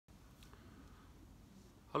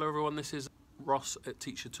Hello everyone, this is Ross at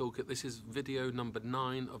Teacher Toolkit. This is video number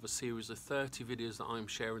 9 of a series of 30 videos that I'm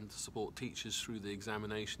sharing to support teachers through the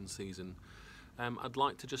examination season. I'd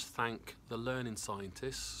like to just thank the learning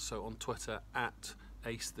scientists, so on Twitter at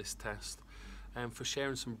AceThisTest, for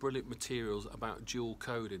sharing some brilliant materials about dual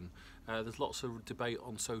coding. There's lots of debate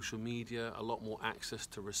on social media, a lot more access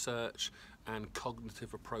to research and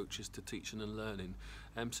cognitive approaches to teaching and learning.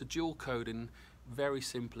 So dual coding, very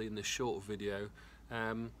simply in this short video,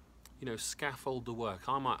 scaffold the work.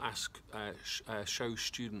 I might show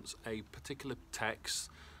students a particular text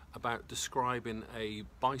about describing a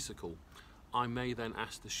bicycle. I may then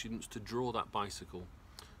ask the students to draw that bicycle.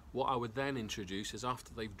 What I would then introduce is,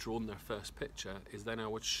 after they've drawn their first picture, is then I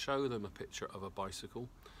would show them a picture of a bicycle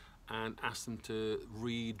and ask them to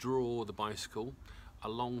redraw the bicycle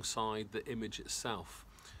alongside the image itself.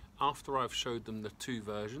 After I've showed them the two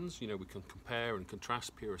versions, we can compare and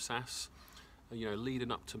contrast, peer assess,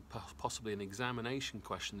 leading up to possibly an examination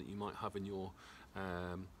question that you might have in your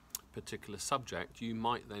particular subject. You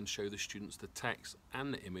might then show the students the text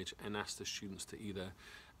and the image and ask the students to either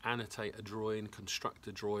annotate a drawing, construct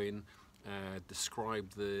a drawing,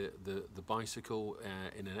 describe the bicycle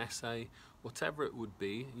in an essay, whatever it would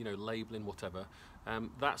be, labelling, whatever.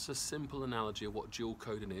 That's a simple analogy of what dual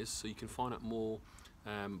coding is, so you can find out more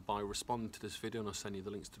by responding to this video, and I'll send you the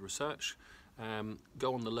links to the research.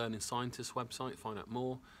 Go on the Learning Scientists website, find out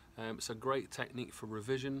more. It's a great technique for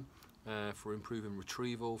revision, for improving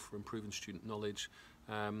retrieval, for improving student knowledge.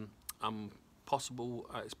 It's possible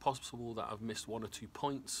that I've missed one or two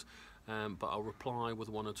points, but I'll reply with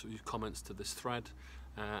one or two comments to this thread.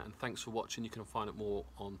 And thanks for watching. You can find out more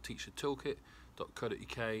on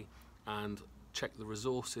teachertoolkit.co.uk and check the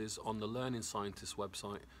resources on the Learning Scientists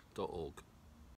website.org.